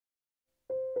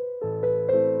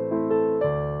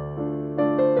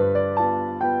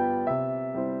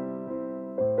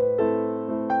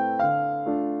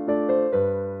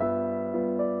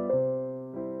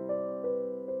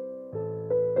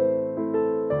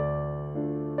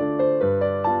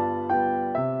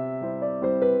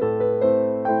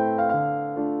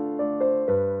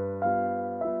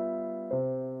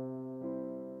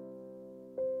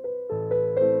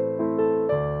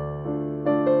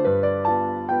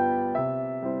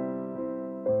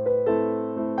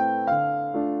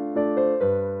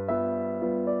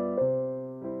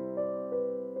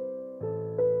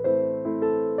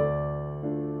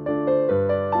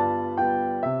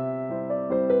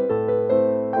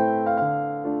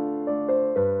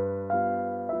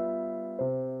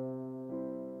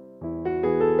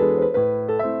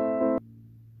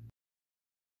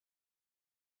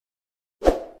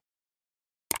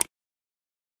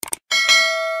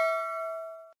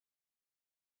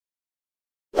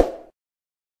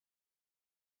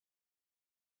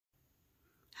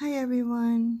Hi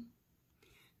everyone.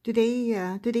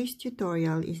 Today's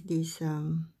tutorial is this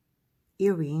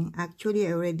earring. Actually,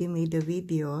 I already made a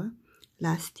video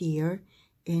last year,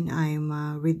 and I'm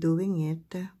redoing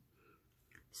it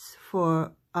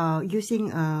for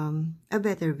using a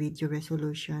better video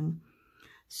resolution.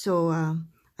 So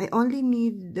I only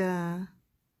need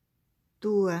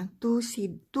two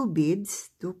beads,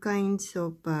 two kinds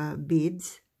of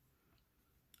beads.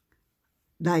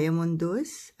 Diamond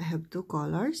doos, I have two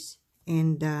colors,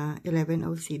 and 11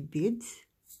 seed beads,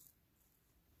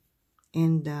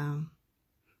 and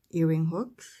earring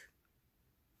hooks,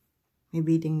 my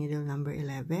beading needle number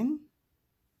 11,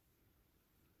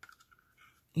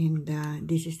 and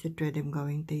this is the thread I'm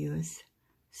going to use.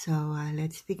 So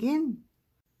let's begin.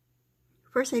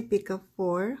 First, I pick up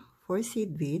four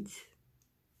seed beads.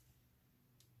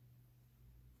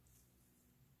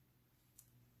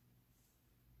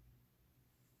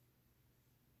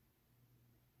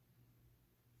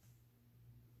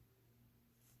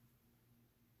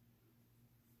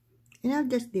 And I'll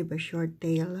just leave a short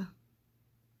tail.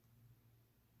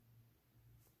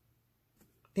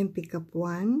 Then pick up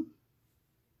one.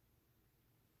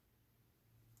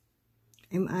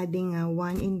 I'm adding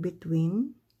one in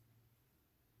between.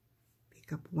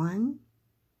 Pick up one.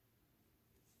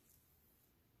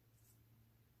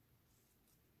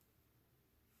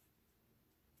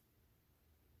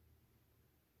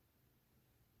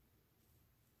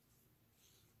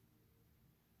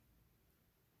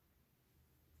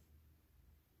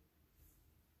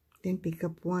 Then pick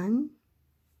up one.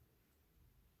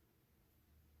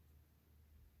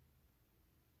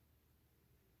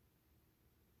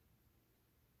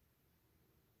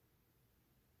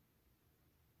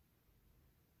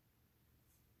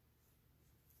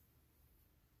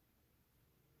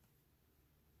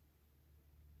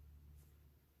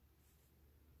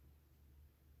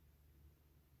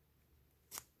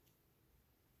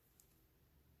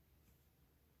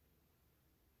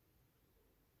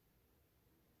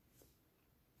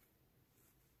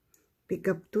 Pick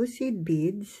up two seed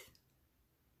beads,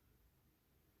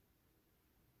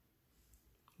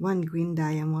 one green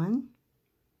diamond.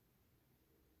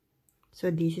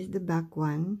 So this is the back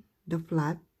one, the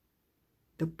flat,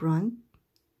 the front.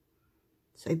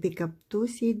 So I pick up two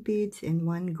seed beads and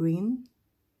one green.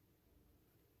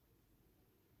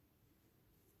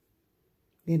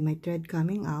 Then my thread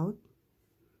coming out,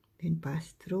 then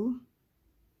pass through.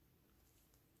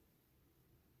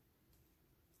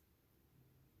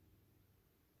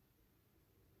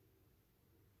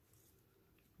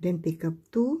 Then pick up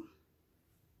two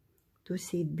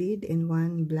seed bead and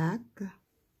one black.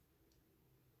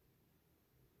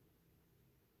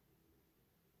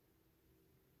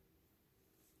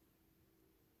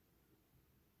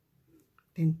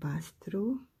 Then pass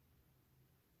through.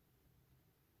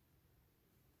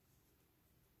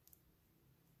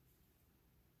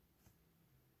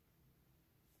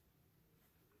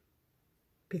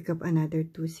 Pick up another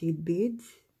two seed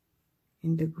beads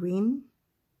in the green.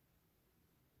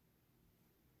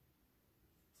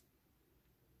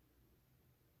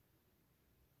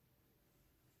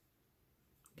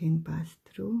 Then pass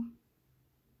through.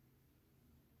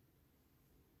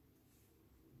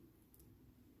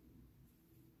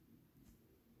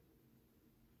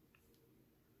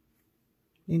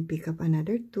 Then pick up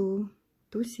another two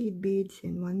seed beads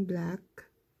and one black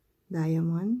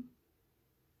diamond.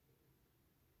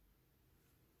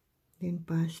 Then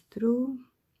pass through.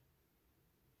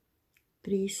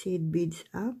 3 seed beads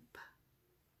up.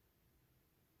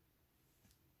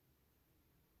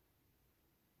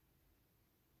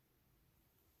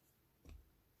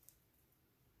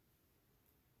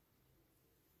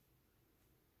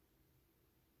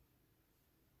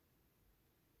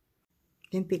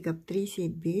 Then pick up 3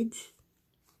 seed beads.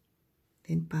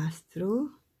 Then pass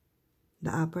through the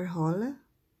upper hole.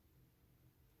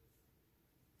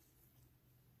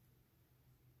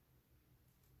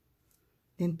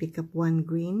 Then pick up one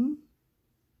green.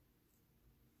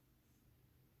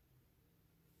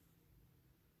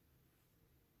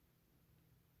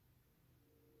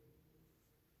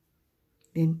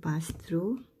 Then pass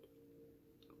through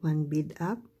one bead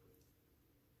up.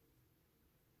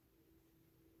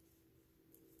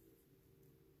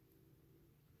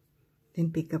 Then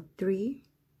pick up 3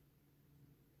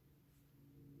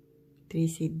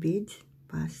 seed beads,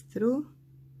 pass through.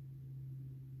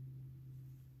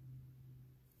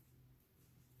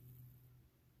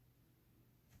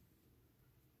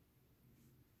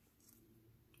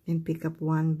 Then pick up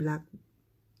one black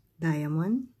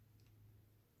diamond.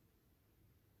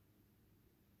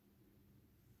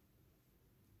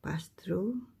 Pass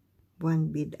through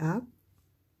one bead up.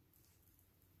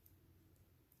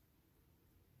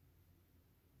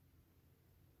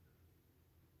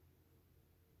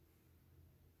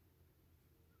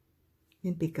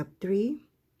 Then pick up 3.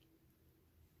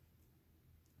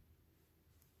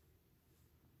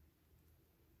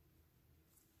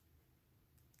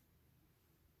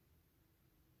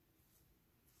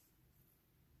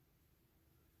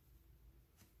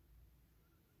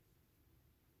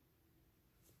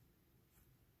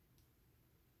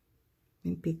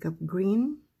 Then pick up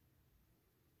green.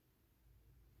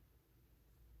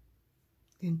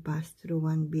 Then pass through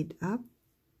 1 bead up.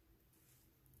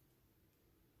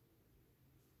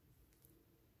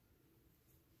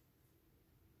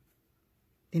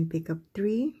 Then pick up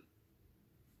 3.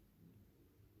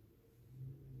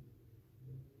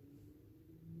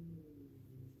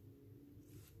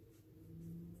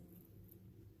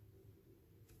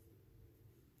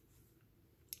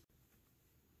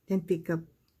 Then pick up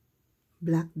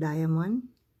black diamond.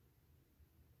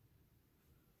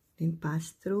 Then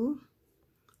pass through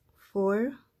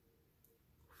 4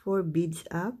 beads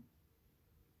up.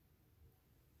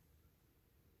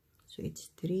 So it's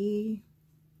 3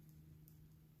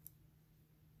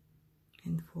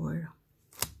 and 4.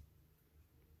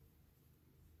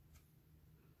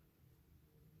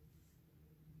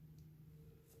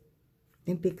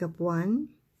 Then pick up 1.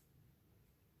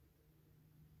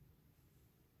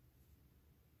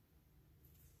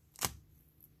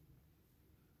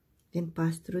 Then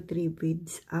pass through 3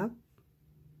 beads up.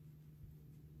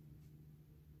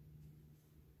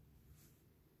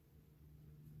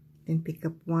 Then pick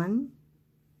up 1.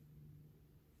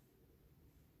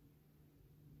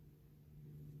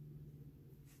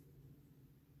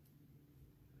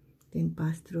 Then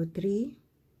pass through 3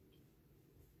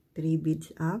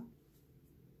 beads up.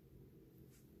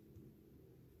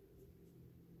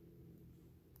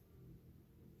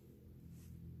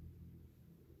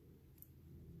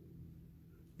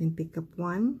 Then pick up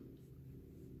 1.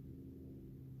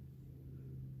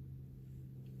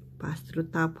 Pass through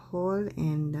top hole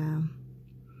and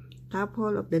top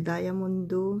hole of the diamond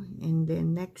do, and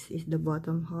then next is the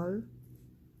bottom hole.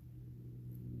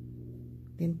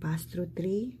 Then pass through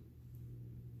 3.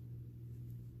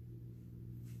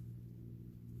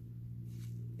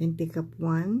 Then pick up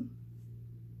 1.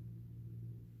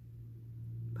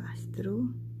 Pass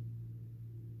through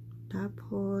top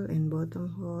hole and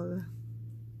bottom hole.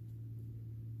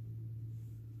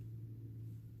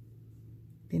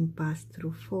 Then pass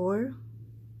through 4.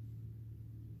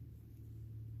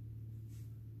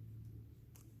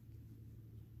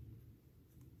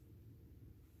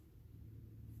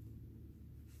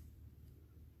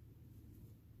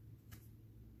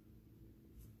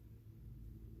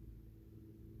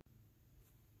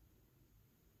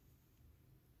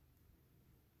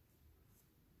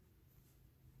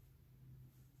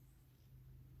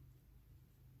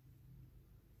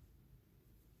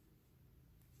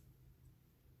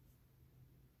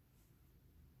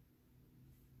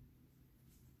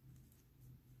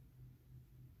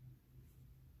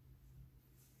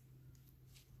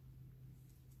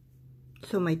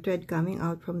 So my thread coming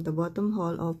out from the bottom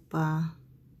hole of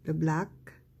the black,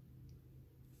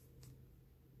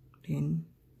 then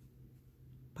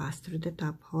pass through the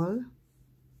top hole,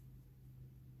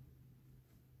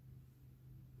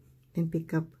 then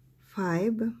pick up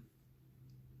 5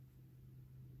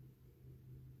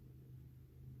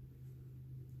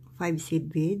 seed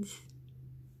beads,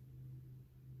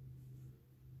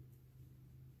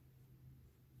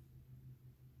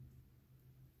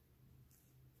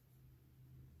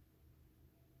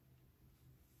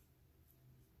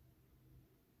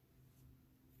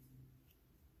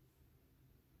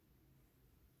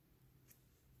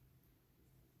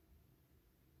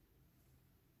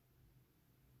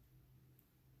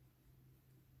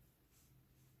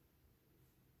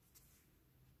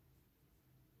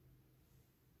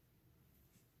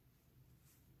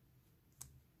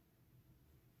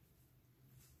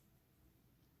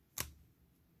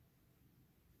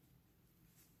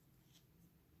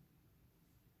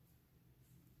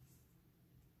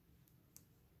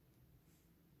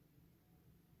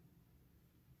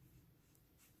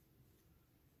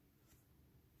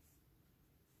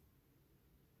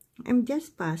 I'm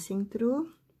just passing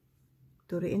through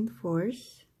to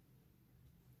reinforce.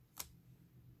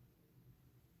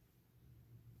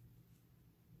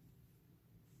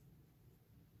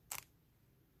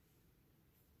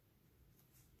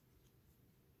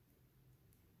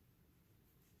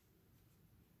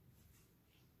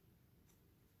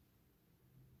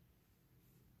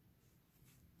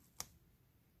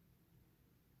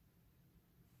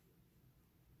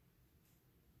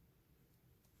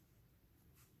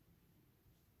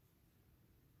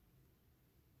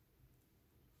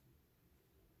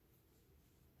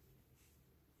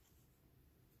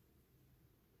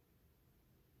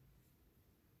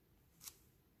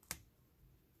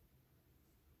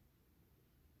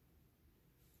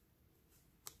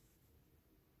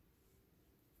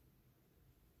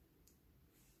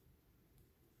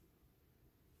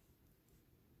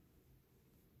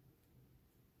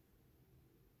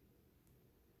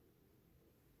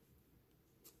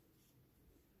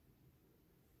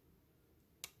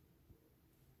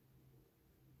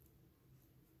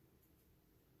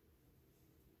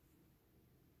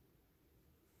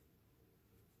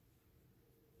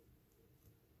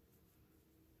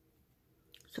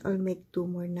 So I'll make 2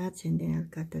 more knots and then I'll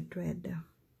cut the thread.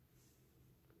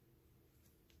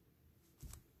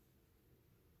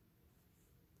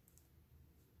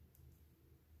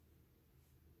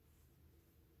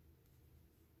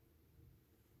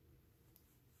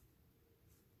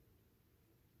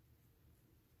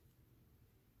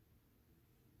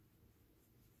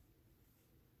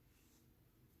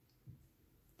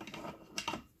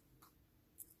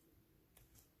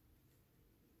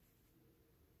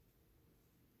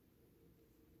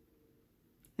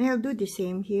 And I'll do the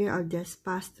same here. I'll just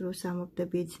pass through some of the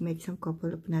beads, make some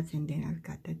couple of knots, and then I'll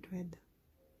cut the thread.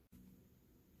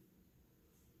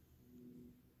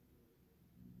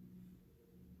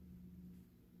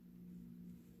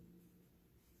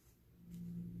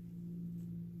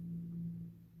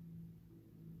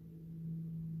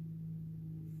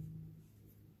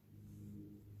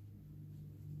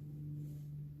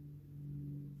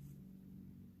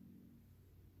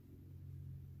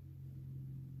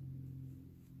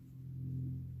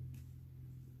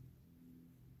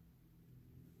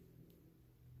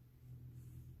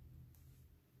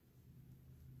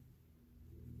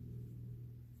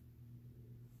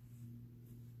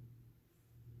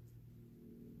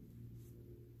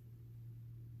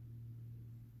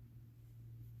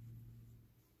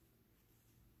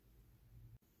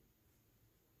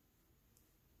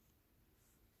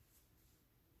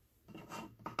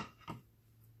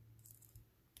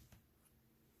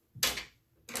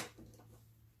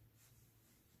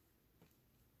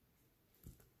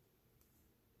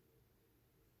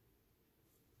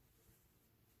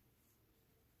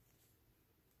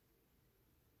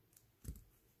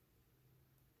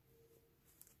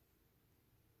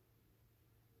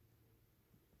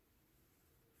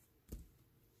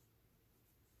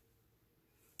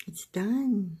 It's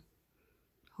done.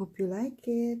 Hope you like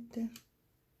it.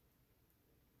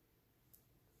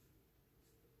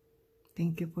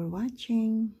 Thank you for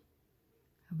watching.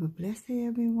 Have a blessed day,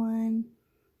 everyone,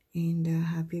 and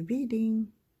happy beading.